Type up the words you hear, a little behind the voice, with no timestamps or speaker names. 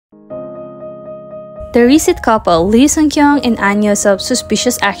The recent couple Lee Sung Kyung and Ahn Hyo Seop's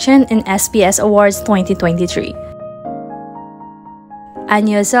suspicious action in SBS Awards 2023.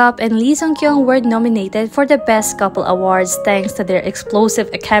 Ahn Hyo Seop and Lee Sung Kyung were nominated for the Best Couple Awards thanks to their explosive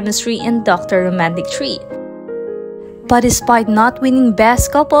chemistry in Dr. Romantic Tree. But despite not winning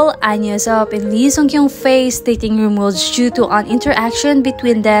Best Couple, Ahn Hyo Seop and Lee Sung Kyung faced dating rumors due to an interaction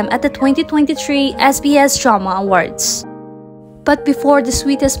between them at the 2023 SBS Drama Awards. But before the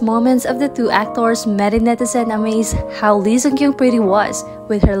sweetest moments of the two actors, many netizens amazed how Lee Sung Kyung pretty was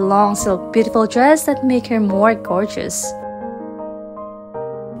with her long silk beautiful dress that make her more gorgeous.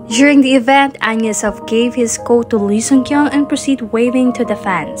 During the event, Ahn Hyo Seop gave his coat to Lee Sung Kyung and proceeded waving to the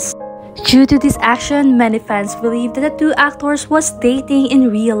fans. Due to this action, many fans believed that the two actors was dating in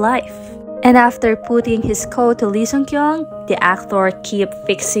real life. And after putting his coat to Lee Sung Kyung, the actor kept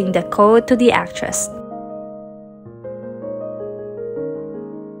fixing the coat to the actress.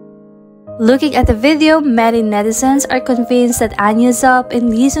 Looking at the video, many netizens are convinced that Ahn Hyo Seop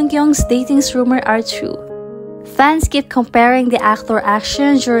and Lee Sung Kyung's dating rumors are true. Fans keep comparing the actor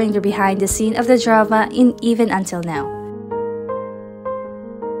actions during the behind-the-scenes of the drama even until now.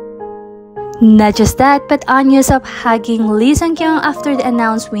 Not just that, but Ahn Hyo Seop hugging Lee Sung Kyung after the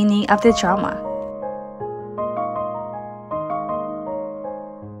announced winning of the drama.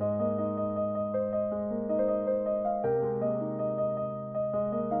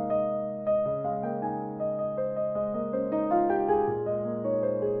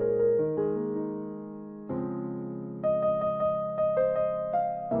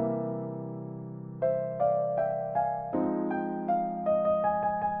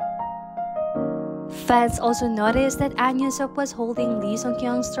 Fans also noticed that Ahn Hyo Seop was holding Lee Sung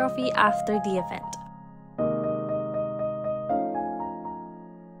Kyung's trophy after the event.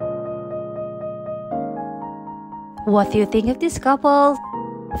 What do you think of this couple?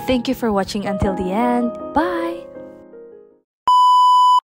 Thank you for watching until the end. Bye!